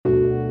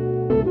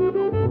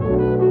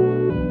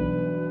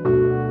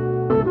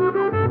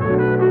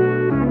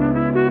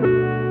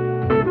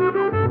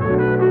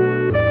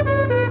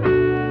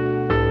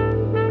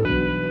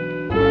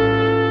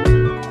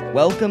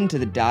Welcome to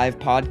the Dive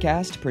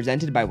Podcast,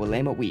 presented by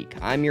Willamette Week.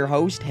 I'm your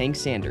host, Hank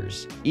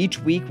Sanders. Each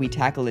week, we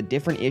tackle a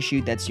different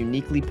issue that's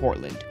uniquely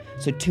Portland.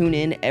 So tune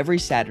in every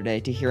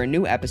Saturday to hear a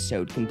new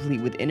episode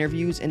complete with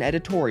interviews and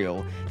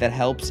editorial that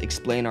helps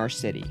explain our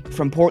city.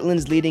 From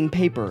Portland's leading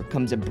paper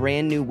comes a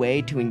brand new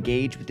way to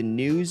engage with the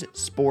news,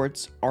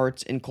 sports,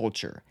 arts, and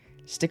culture.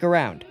 Stick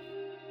around.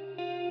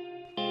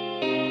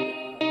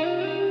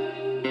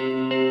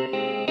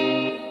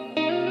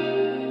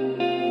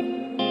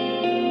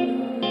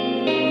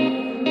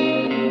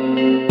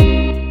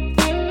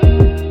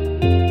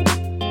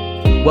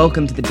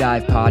 Welcome to the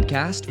Dive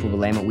Podcast for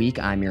Willamette Week.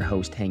 I'm your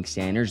host, Hank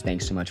Sanders.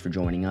 Thanks so much for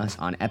joining us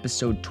on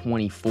episode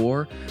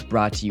 24,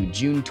 brought to you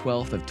June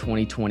 12th of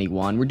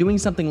 2021. We're doing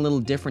something a little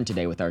different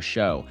today with our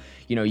show.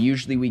 You know,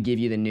 usually we give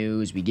you the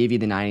news, we give you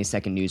the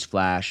 90-second news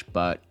flash,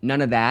 but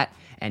none of that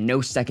and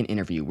no second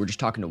interview. We're just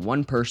talking to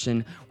one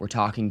person. We're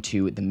talking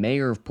to the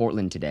mayor of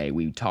Portland today.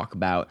 We talk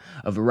about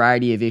a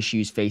variety of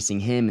issues facing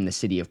him in the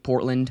city of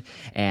Portland,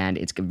 and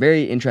it's a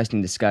very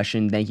interesting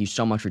discussion. Thank you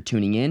so much for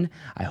tuning in.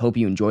 I hope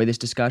you enjoy this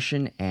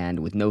discussion,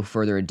 and with no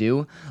further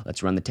ado,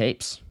 let's run the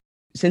tapes.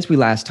 Since we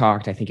last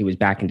talked, I think it was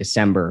back in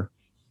December,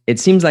 it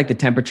seems like the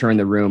temperature in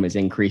the room has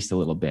increased a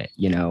little bit.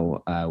 You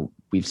know,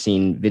 we've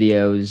seen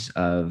videos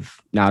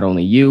of not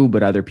only you,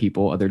 but other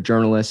people, other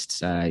journalists,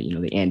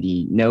 the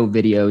Andy No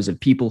videos of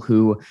people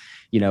who,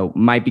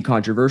 might be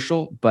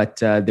controversial, but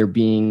they're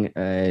being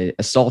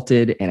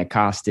assaulted and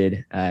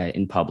accosted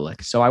in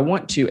public. So I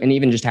want to, and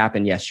even just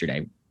happened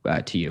yesterday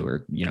to you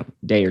or,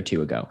 day or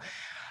two ago.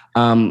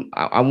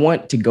 I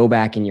want to go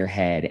back in your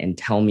head and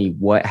tell me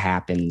what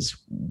happens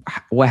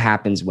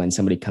when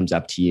somebody comes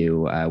up to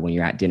you when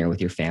you're at dinner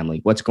with your family.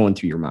 What's going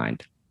through your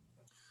mind?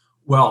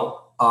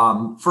 Well,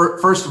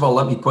 first of all,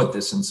 let me put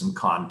this in some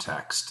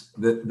context.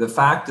 The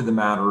fact of the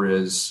matter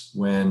is,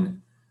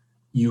 when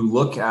you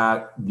look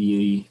at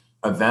the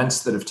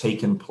events that have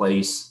taken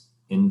place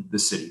in the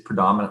city,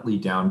 predominantly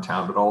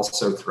downtown, but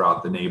also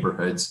throughout the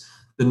neighborhoods,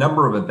 the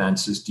number of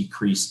events has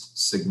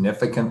decreased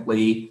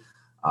significantly.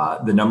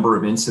 The number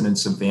of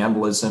incidents of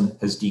vandalism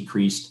has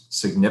decreased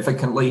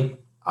significantly.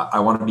 I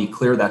want to be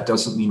clear, that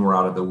doesn't mean we're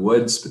out of the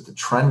woods, but the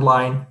trend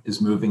line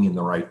is moving in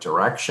the right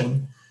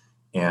direction.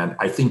 And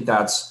I think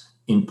that's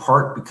in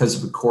part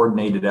because of a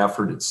coordinated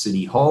effort at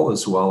City Hall,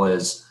 as well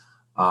as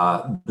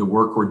the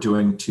work we're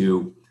doing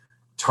to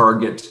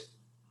target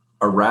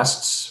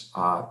arrests,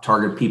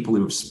 target people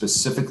who have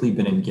specifically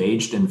been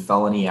engaged in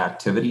felony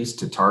activities,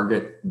 to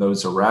target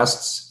those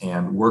arrests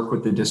and work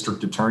with the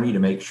district attorney to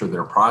make sure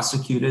they're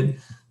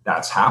prosecuted.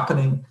 That's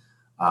happening.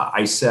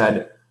 I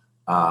said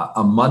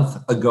a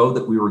month ago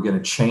that we were going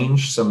to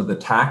change some of the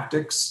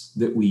tactics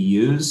that we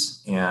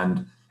use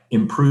and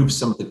improve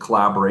some of the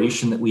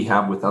collaboration that we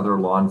have with other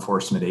law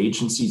enforcement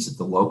agencies at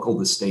the local,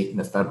 the state, and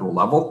the federal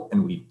level.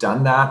 And we've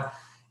done that.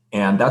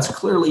 And that's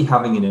clearly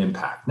having an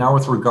impact. Now,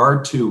 with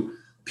regard to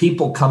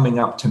people coming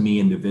up to me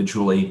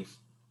individually,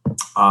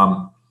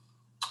 I'm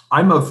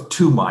of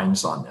two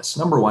minds on this.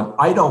 Number one,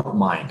 I don't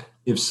mind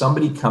if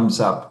somebody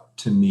comes up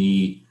to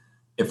me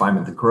if I'm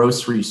at the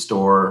grocery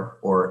store,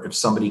 or if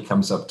somebody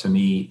comes up to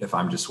me if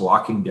I'm just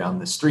walking down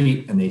the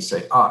street and they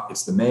say,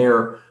 it's the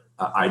mayor.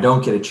 I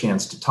don't get a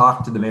chance to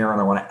talk to the mayor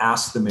and I want to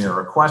ask the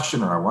mayor a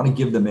question, or I want to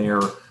give the mayor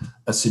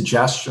a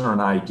suggestion or an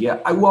idea.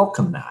 I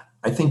welcome that.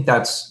 I think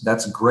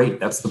that's great.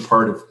 That's the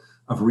part of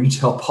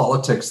retail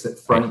politics that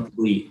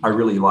frankly I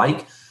really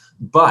like.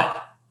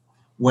 But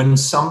when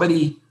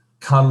somebody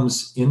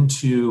comes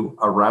into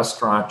a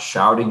restaurant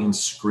shouting and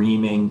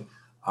screaming,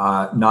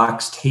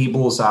 knocks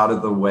tables out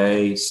of the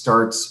way,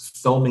 starts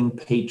filming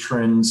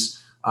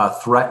patrons,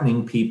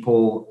 threatening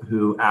people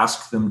who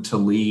ask them to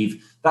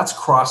leave, that's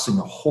crossing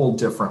a whole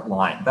different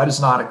line. That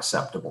is not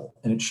acceptable,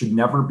 and it should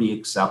never be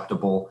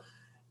acceptable.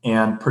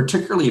 And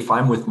particularly if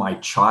I'm with my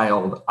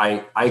child,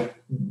 I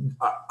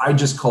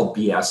just call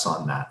BS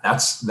on that.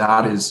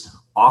 That is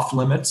off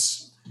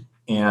limits.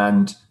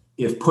 And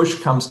if push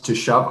comes to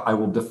shove, I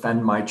will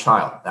defend my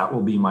child. That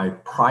will be my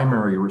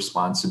primary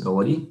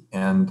responsibility.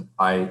 And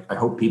I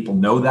hope people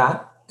know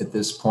that at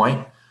this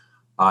point.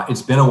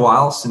 It's been a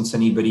while since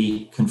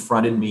anybody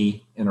confronted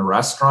me in a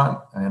restaurant,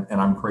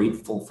 and I'm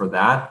grateful for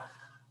that.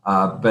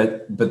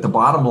 But the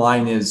bottom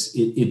line is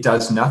it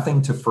does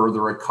nothing to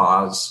further a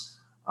cause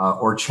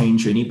or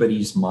change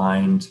anybody's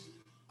mind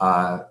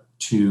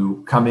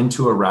to come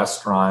into a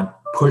restaurant,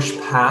 push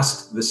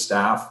past the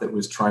staff that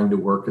was trying to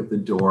work at the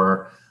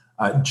door,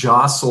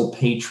 jostle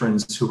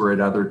patrons who are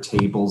at other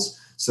tables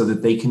so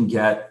that they can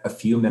get a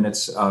few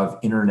minutes of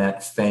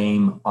internet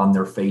fame on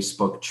their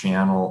Facebook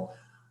channel,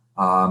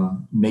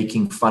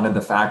 making fun of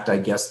the fact, I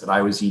guess, that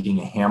I was eating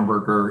a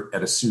hamburger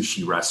at a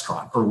sushi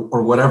restaurant,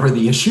 or whatever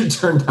the issue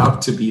turned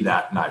out to be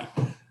that night.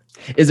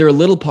 Is there a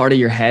little part of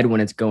your head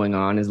when it's going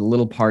on?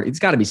 It's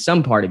got to be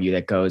some part of you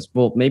that goes,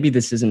 well, maybe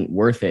this isn't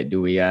worth it.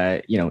 Do we,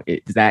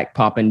 does that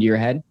pop into your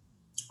head?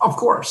 Of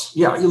course.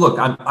 Yeah. Look,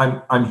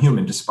 I'm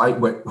human,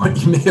 despite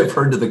what you may have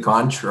heard to the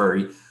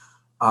contrary.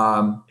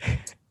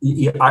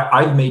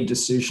 I've made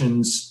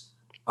decisions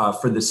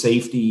for the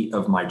safety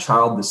of my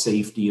child, the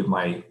safety of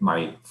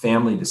my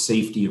family, the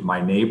safety of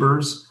my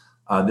neighbors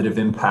that have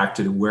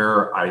impacted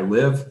where I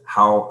live,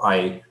 how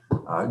I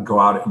go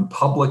out in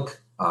public,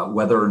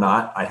 whether or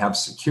not I have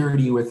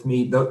security with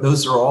me.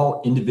 Those are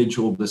all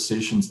individual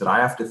decisions that I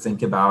have to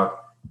think about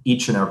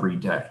each and every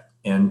day.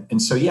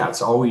 And so, yeah,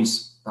 it's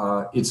always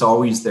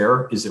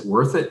there. Is it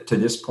worth it? To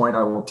this point,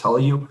 I will tell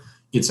you,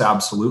 it's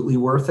absolutely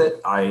worth it.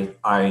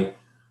 I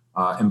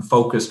am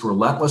focused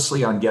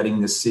relentlessly on getting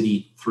this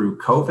city through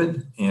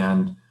COVID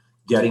and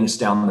getting us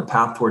down the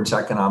path towards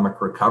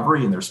economic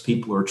recovery. And there's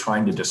people who are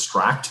trying to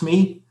distract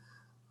me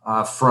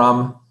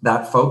from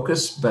that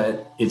focus,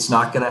 but it's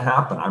not going to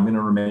happen. I'm going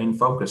to remain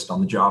focused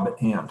on the job at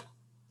hand.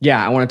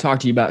 Yeah, I want to talk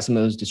to you about some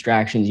of those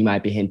distractions you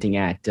might be hinting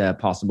at,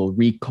 possible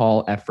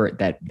recall effort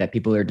that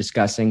people are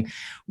discussing.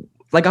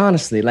 Like,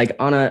 honestly, like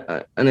on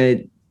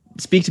a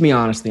speak to me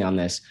honestly on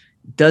this.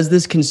 Does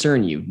this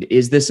concern you?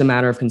 Is this a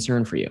matter of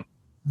concern for you?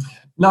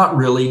 Not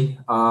really.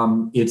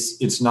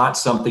 It's not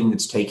something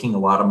that's taking a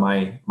lot of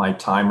my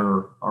time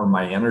or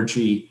my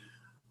energy.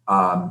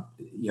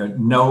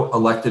 No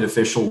elected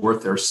official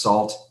worth their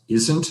salt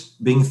isn't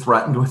being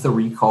threatened with a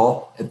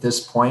recall at this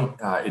point.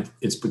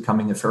 It's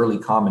becoming a fairly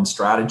common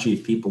strategy.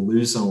 If people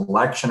lose an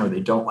election or they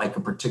don't like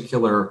a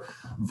particular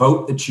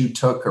vote that you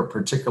took or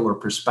particular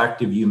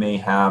perspective you may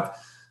have,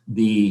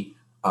 the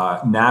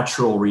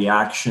natural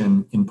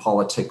reaction in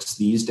politics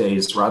these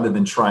days, rather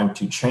than trying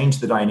to change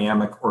the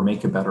dynamic or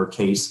make a better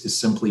case, is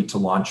simply to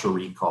launch a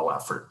recall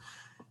effort.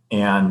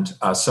 And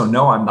so,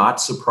 no, I'm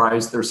not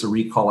surprised there's a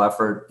recall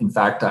effort. In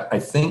fact, I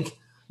think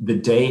the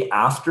day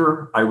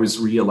after I was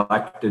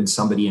reelected,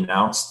 somebody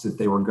announced that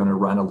they were going to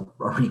run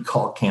a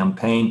recall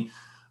campaign.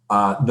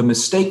 The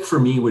mistake for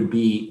me would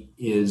be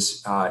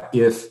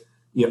if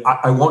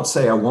I won't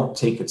say I won't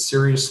take it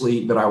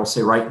seriously, but I will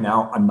say right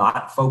now I'm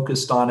not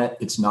focused on it.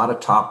 It's not a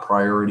top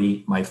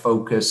priority. My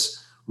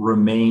focus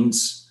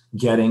remains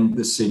getting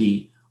the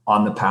city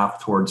on the path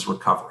towards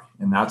recovery,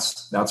 and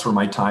that's where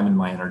my time and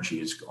my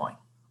energy is going.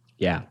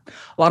 Yeah.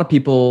 A lot of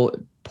people,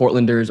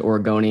 Portlanders,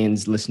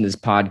 Oregonians, listen to this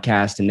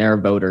podcast and they're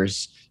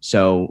voters.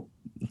 So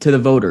to the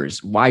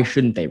voters, why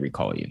shouldn't they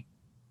recall you?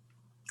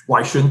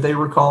 Why shouldn't they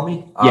recall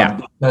me?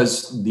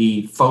 Because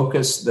the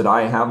focus that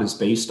I have is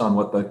based on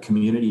what the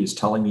community is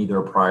telling me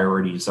their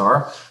priorities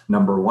are.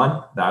 Number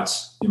one,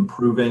 that's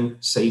improving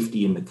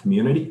safety in the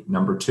community.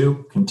 Number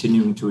two,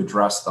 continuing to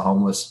address the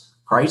homeless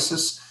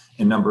crisis.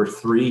 And number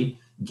three,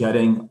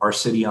 getting our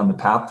city on the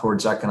path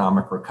towards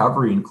economic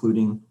recovery,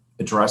 including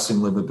addressing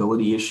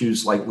livability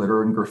issues like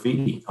litter and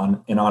graffiti.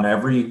 And on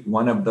every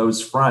one of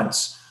those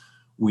fronts,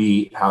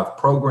 we have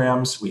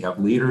programs, we have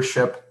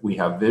leadership, we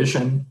have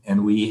vision,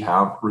 and we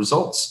have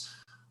results.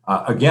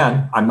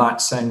 Again, I'm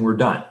not saying we're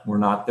done. We're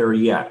not there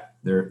yet.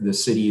 The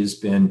city has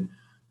been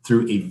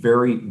through a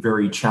very,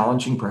 very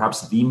challenging,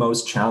 perhaps the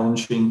most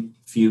challenging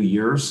few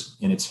years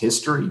in its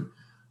history.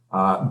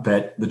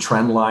 But the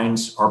trend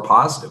lines are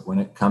positive when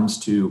it comes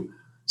to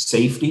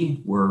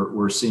safety.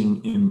 We're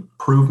seeing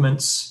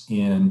improvements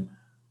in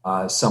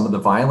some of the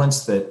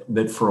violence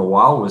that for a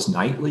while was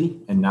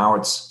nightly, and now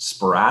it's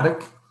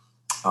sporadic.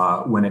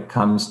 When it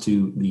comes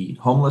to the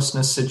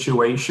homelessness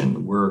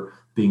situation, we're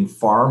being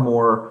far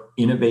more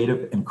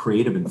innovative and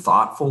creative and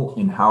thoughtful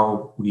in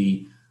how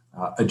we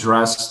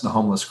address the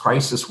homeless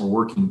crisis. We're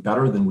working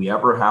better than we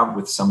ever have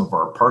with some of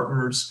our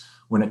partners.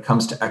 When it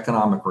comes to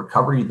economic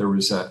recovery, there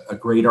was a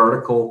great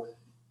article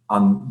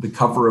on the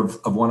cover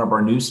of one of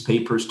our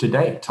newspapers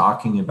today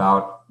talking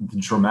about the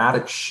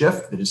dramatic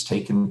shift that has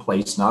taken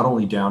place not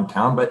only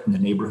downtown, but in the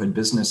neighborhood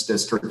business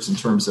districts in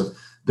terms of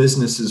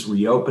businesses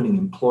reopening,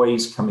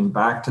 employees coming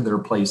back to their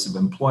place of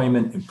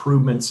employment,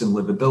 improvements in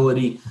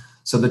livability.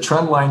 So the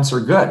trend lines are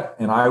good.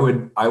 And I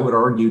would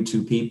argue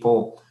to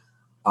people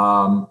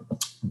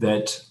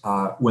that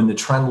when the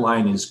trend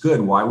line is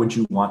good, why would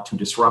you want to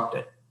disrupt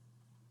it?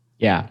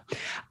 Yeah.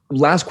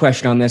 Last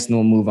question on this, and then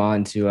we'll move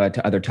on to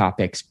other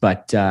topics.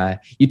 But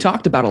you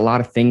talked about a lot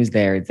of things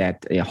there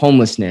that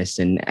homelessness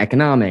and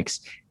economics,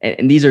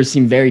 and these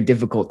seem very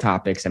difficult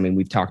topics. I mean,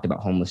 we've talked about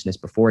homelessness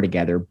before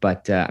together,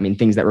 but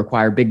things that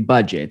require big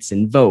budgets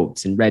and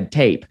votes and red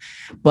tape.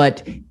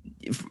 But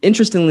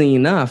interestingly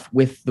enough,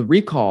 with the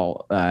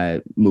recall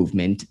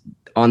movement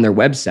on their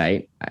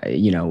website,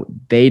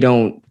 they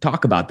don't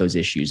talk about those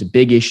issues. A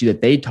big issue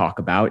that they talk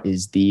about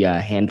is the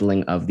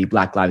handling of the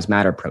Black Lives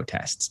Matter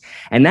protests.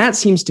 And that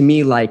seems to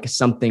me like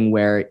something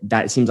where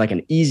that seems like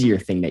an easier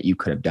thing that you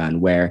could have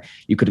done, where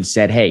you could have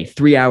said, hey,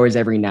 3 hours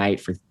every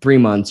night for 3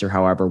 months or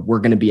however, we're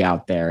going to be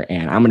out there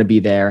and I'm going to be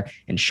there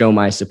and show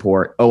my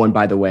support. Oh, and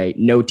by the way,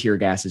 no tear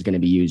gas is going to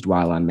be used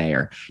while I'm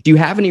there. Do you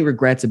have any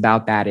regrets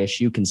about that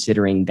issue,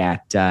 considering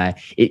that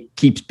it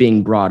keeps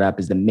being brought up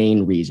as the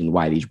main reason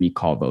why these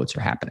recall votes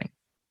are happening?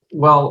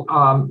 Well,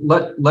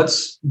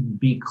 let's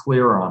be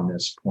clear on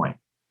this point.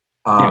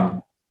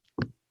 I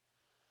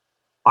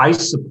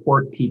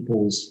support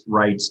people's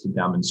rights to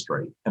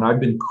demonstrate, and I've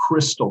been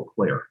crystal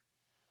clear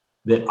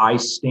that I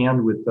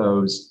stand with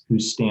those who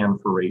stand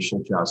for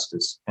racial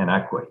justice and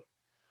equity.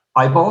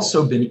 I've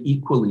also been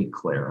equally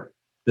clear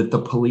that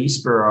the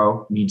police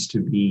bureau needs to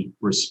be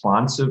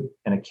responsive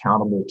and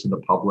accountable to the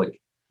public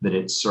that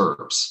it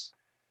serves.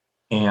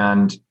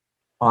 And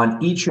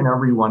on each and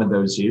every one of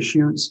those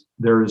issues,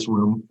 there is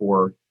room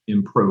for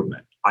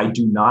improvement. I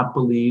do not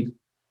believe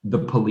the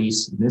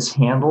police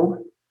mishandled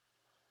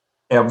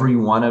every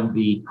one of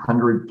the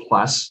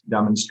 100+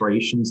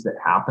 demonstrations that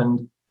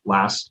happened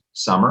last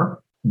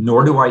summer,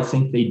 nor do I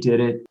think they did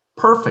it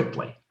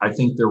perfectly. I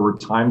think there were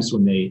times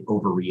when they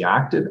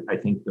overreacted. I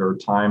think there are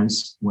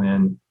times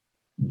when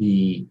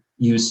the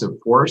use of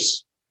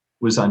force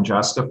was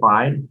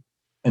unjustified.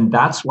 And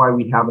that's why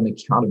we have an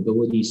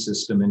accountability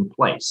system in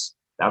place.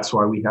 That's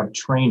why we have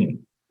training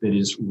that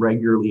is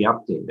regularly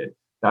updated.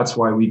 That's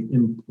why we've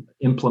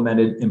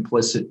implemented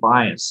implicit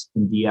bias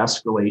and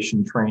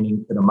de-escalation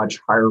training at a much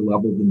higher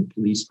level than the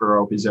police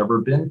bureau has ever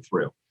been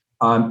through.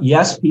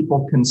 Yes,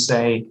 people can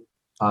say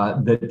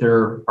that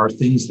there are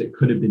things that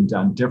could have been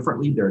done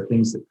differently. There are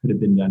things that could have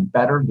been done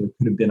better. There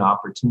could have been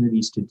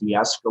opportunities to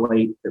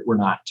de-escalate that were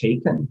not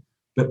taken.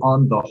 But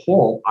on the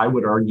whole, I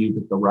would argue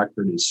that the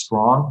record is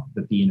strong,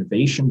 that the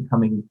innovation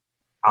coming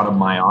out of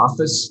my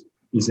office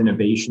is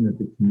innovation that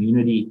the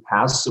community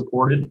has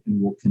supported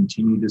and will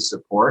continue to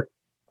support.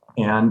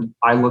 And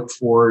I look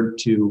forward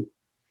to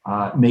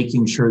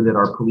making sure that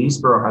our police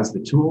bureau has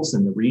the tools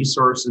and the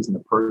resources and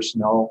the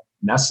personnel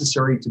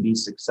necessary to be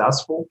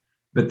successful,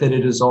 but that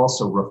it is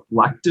also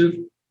reflective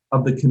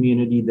of the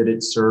community that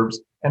it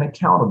serves and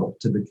accountable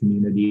to the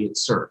community it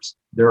serves.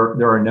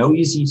 There are no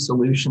easy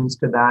solutions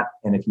to that.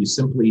 And if you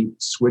simply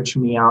switch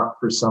me out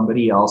for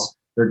somebody else,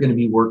 they're going to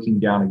be working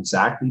down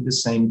exactly the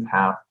same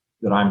path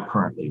that I'm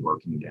currently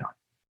working down.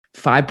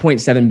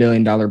 $5.7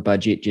 billion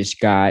budget just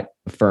got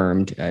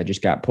affirmed,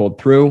 just got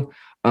pulled through.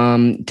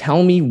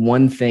 Tell me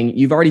one thing.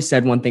 You've already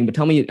said one thing, but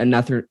tell me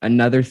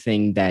another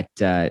thing that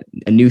a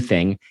new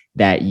thing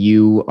that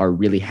you are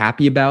really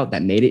happy about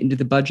that made it into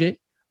the budget.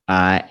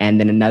 And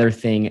then another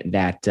thing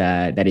that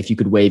if you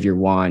could wave your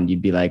wand,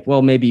 you'd be like,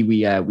 well, maybe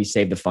we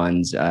save the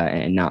funds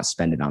and not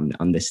spend it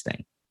on this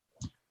thing.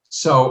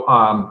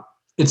 So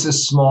it's a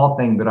small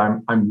thing, but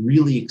I'm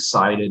really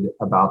excited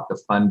about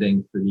the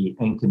funding for the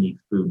Ankeny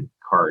food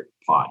cart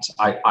pots.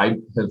 I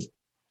have.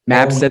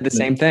 Matt said the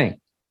same thing.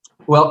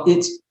 Well,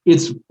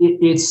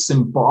 it's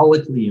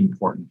symbolically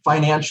important.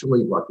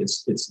 Financially, look,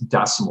 it's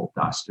decimal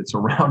dust. It's a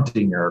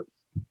rounding error,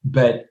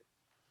 but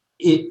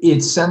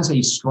it sends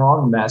a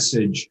strong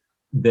message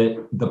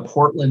that the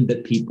Portland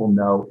that people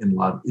know and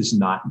love is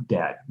not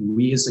dead.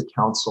 We as a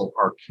council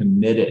are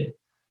committed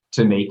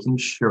to making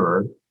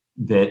sure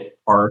that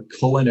our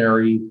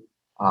culinary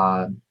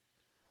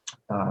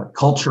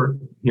culture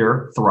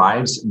here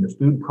thrives, and the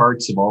food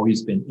carts have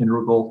always been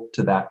integral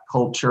to that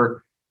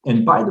culture.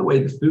 And by the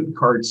way, the food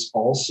carts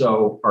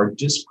also are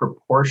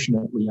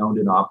disproportionately owned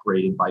and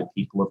operated by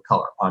people of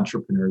color,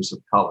 entrepreneurs of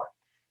color.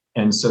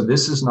 And so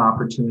this is an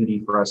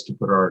opportunity for us to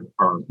put our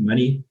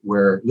money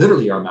where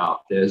literally our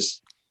mouth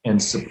is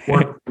and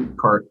support food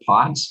cart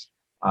pods.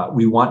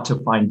 We want to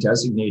find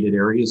designated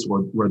areas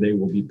where they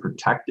will be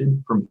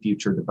protected from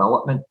future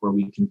development, where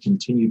we can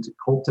continue to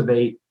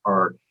cultivate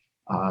our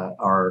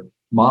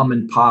mom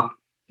and pop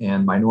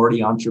and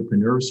minority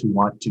entrepreneurs who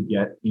want to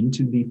get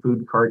into the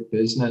food cart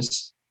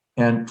business.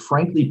 And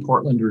frankly,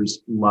 Portlanders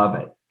love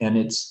it. And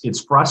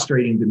it's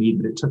frustrating to me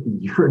that it took a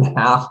year and a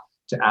half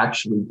to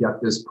actually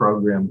get this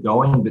program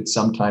going. But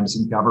sometimes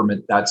in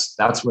government, that's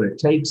what it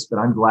takes. But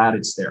I'm glad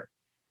it's there.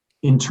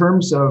 In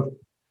terms of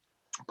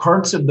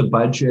parts of the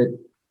budget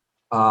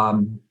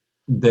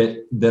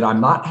that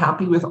I'm not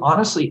happy with,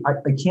 honestly,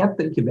 I can't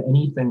think of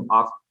anything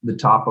off the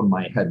top of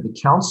my head. The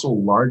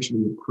council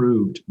largely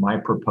approved my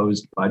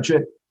proposed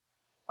budget.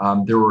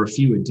 There were a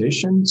few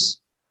additions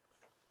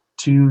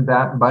to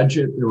that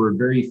budget. There were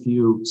very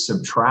few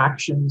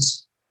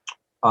subtractions.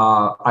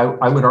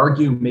 I would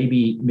argue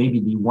maybe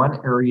the one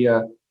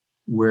area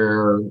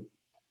where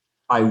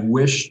I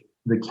wish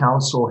the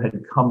council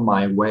had come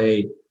my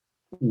way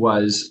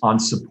was on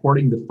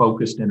supporting the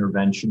focused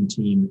intervention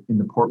team in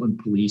the Portland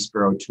Police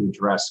Bureau to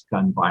address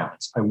gun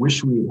violence. I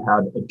wish we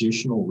had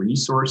additional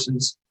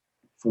resources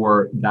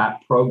for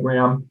that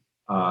program.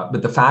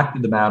 But the fact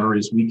of the matter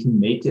is we can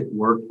make it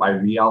work by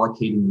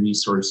reallocating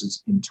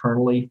resources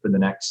internally for the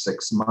next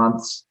 6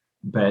 months.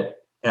 But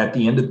at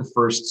the end of the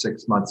first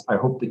 6 months, I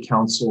hope the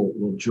council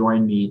will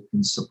join me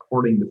in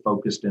supporting the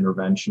focused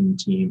intervention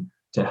team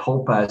to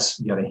help us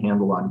get a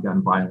handle on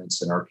gun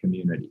violence in our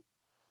community.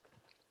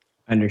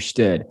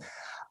 Understood.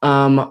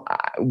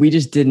 We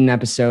just did an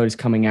episode, it's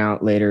coming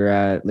out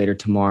later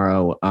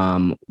tomorrow.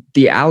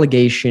 The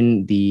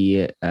allegation,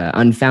 the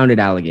unfounded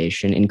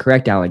allegation,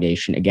 incorrect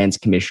allegation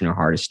against Commissioner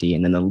Hardesty,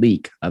 and then the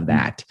leak of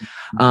that.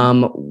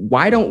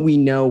 Why don't we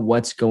know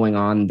what's going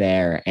on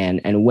there?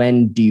 And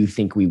when do you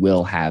think we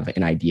will have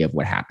an idea of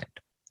what happened?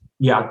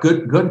 Yeah,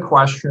 good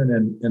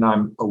question. And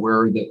I'm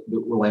aware that the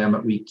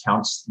Willamette Week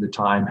counts the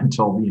time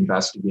until the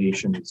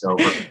investigation is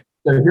over.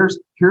 So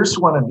here's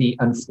one of the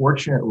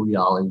unfortunate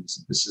realities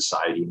of the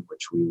society in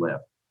which we live.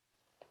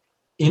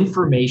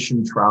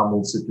 Information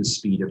travels at the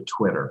speed of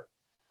Twitter.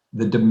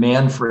 The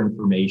demand for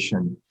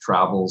information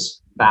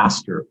travels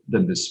faster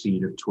than the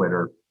speed of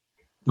Twitter.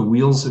 The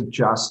wheels of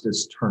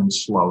justice turn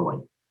slowly.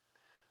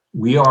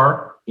 We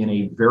are in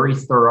a very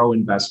thorough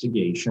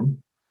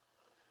investigation.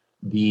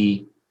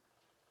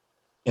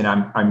 And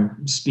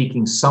I'm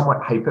speaking somewhat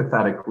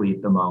hypothetically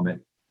at the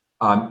moment.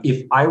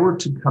 If I were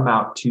to come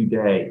out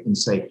today and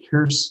say,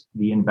 here's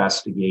the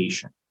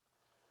investigation,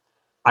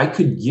 I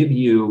could give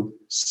you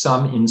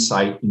some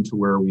insight into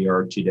where we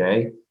are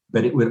today,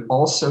 but it would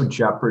also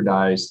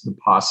jeopardize the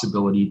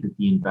possibility that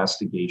the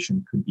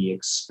investigation could be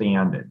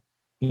expanded.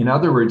 In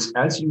other words,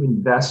 as you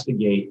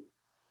investigate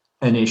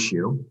an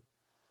issue,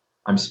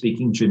 I'm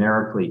speaking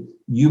generically,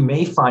 you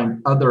may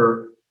find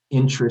other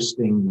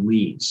interesting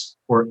leads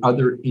or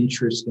other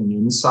interesting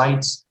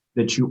insights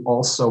that you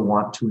also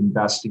want to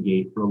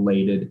investigate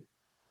related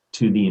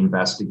to the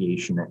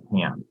investigation at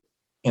hand.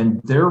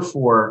 And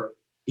therefore,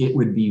 it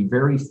would be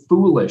very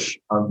foolish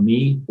of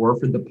me or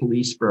for the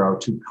police bureau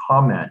to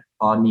comment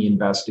on the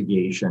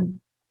investigation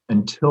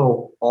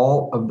until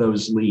all of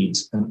those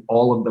leads and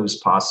all of those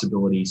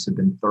possibilities have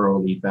been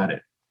thoroughly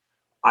vetted.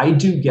 I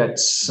do get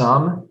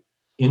some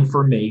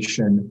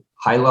information,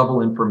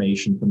 high-level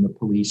information from the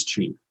police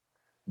chief,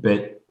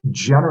 but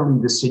generally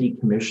the city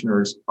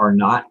commissioners are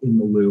not in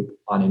the loop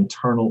on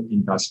internal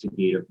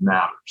investigative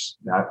matters.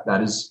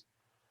 That is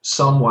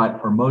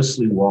somewhat or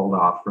mostly walled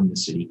off from the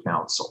city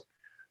council.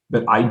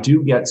 But I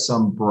do get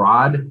some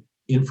broad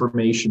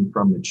information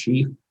from the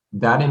chief.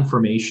 That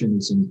information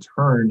is in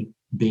turn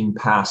being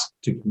passed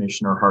to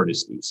Commissioner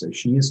Hardesty. So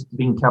she is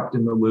being kept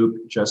in the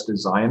loop just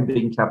as I am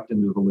being kept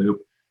into the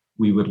loop.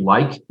 We would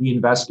like the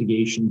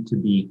investigation to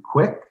be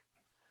quick,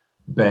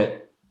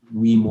 but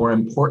we more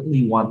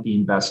importantly want the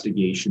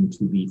investigation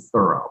to be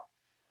thorough.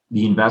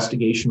 The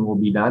investigation will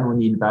be done when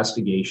the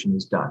investigation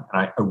is done.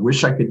 And I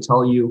wish I could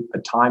tell you a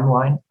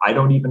timeline. I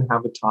don't even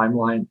have a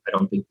timeline. I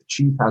don't think the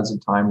chief has a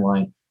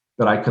timeline,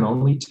 but I can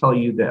only tell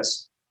you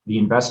this. The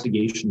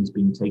investigation is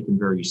being taken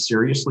very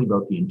seriously,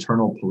 both the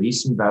internal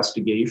police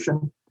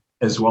investigation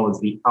as well as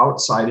the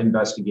outside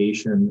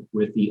investigation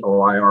with the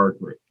OIR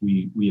group.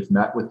 We have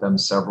met with them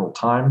several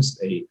times.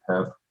 They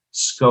have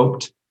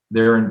scoped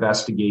their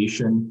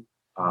investigation.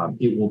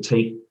 It will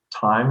take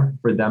time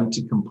for them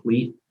to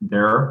complete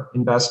their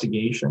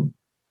investigation,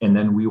 and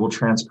then we will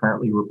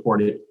transparently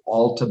report it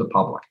all to the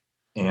public.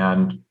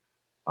 And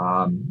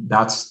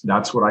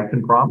that's what I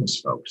can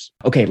promise, folks.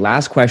 Okay,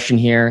 last question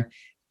here.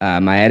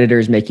 My editor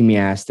is making me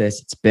ask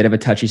this. It's a bit of a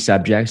touchy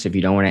subject, so if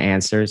you don't want to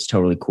answer, it's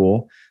totally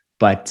cool.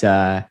 But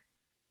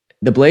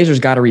the Blazers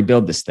got to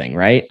rebuild this thing,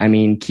 right? I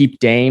mean, keep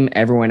Dame.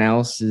 Everyone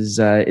else is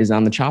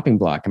on the chopping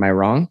block. Am I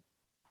wrong?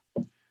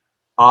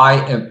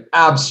 I am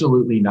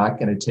absolutely not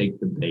going to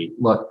take the bait.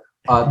 Look,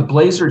 the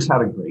Blazers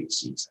had a great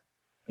season,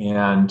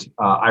 and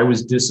I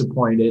was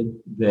disappointed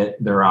that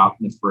they're out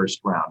in the first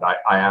round.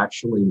 I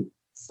actually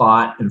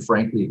thought and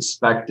frankly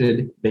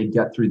expected they'd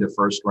get through the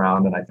first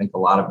round, and I think a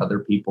lot of other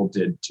people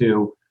did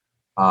too.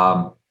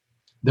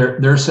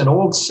 There's an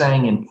old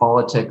saying in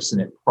politics,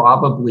 and it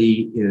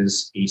probably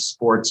is a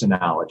sports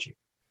analogy.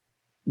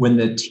 When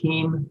the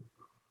team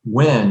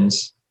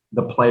wins,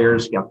 the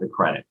players get the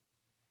credit.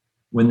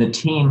 When the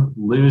team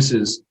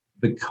loses,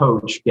 the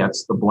coach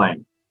gets the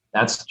blame.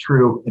 That's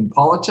true in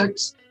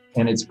politics,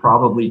 and it's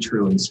probably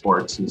true in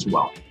sports as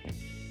well.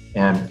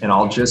 And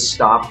I'll just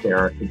stop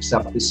there,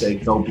 except to say,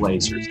 go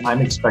Blazers. I'm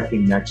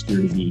expecting next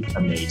year to be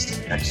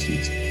amazing next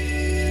season.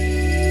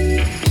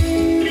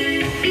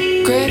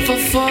 Grateful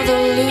for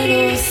the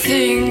little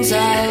things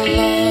I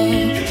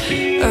love.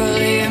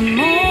 Early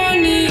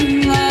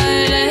morning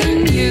light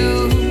and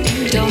you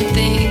don't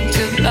think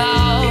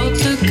about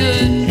the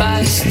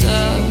goodbye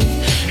stuff.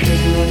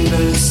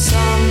 Remember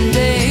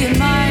someday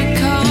might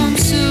come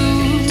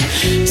soon.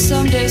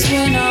 Some days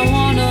when I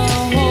wanna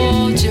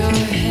hold your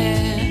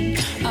hand,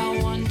 I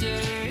wonder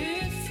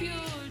if your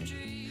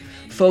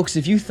dream. Folks,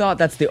 if you thought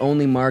that's the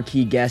only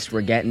marquee guest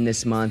we're getting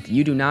this month,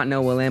 you do not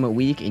know Willamette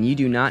Week and you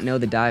do not know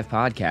the Dive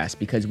Podcast,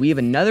 because we have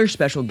another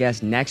special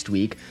guest next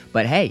week.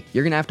 But hey,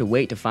 you're going to have to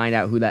wait to find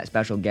out who that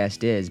special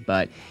guest is.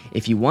 But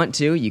if you want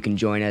to, you can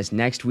join us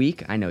next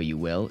week. I know you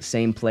will.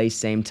 Same place,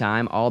 same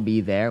time. I'll be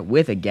there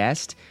with a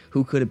guest.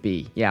 Who could it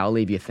be? Yeah, I'll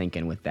leave you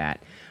thinking with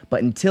that.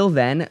 But until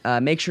then,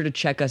 make sure to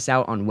check us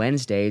out on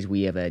Wednesdays.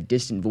 We have a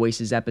Distant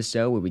Voices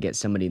episode where we get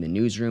somebody in the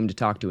newsroom to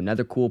talk to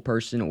another cool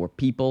person or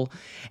people.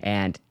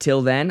 And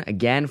till then,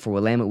 again, for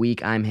Willamette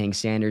Week, I'm Hank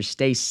Sanders.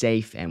 Stay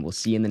safe, and we'll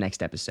see you in the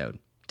next episode.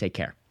 Take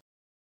care.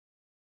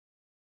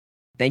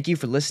 Thank you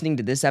for listening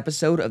to this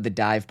episode of the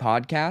Dive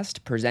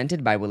Podcast,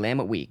 presented by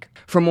Willamette Week.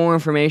 For more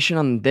information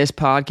on this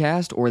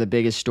podcast or the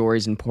biggest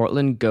stories in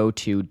Portland, go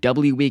to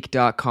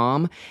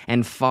wweek.com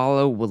and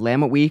follow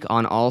Willamette Week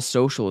on all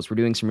socials. We're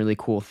doing some really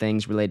cool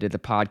things related to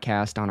the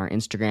podcast on our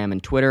Instagram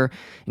and Twitter.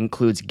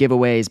 Includes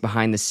giveaways,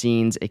 behind the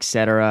scenes,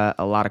 etc.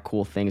 A lot of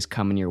cool things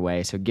coming your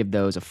way, so give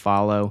those a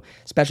follow.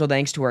 Special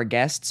thanks to our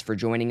guests for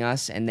joining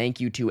us, and thank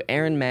you to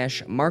Aaron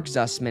Mesh, Mark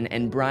Zussman,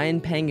 and Brian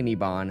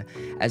Panganibon,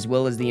 as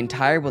well as the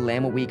entire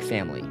Willamette Week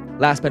family.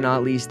 Last but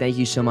not least, thank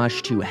you so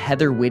much to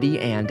Heather Whitty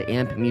and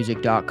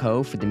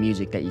ampmusic.co for the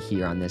music that you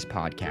hear on this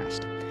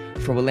podcast.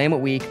 For Willamette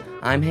Week,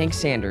 I'm Hank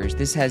Sanders.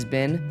 This has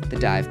been the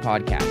Dive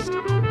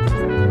Podcast.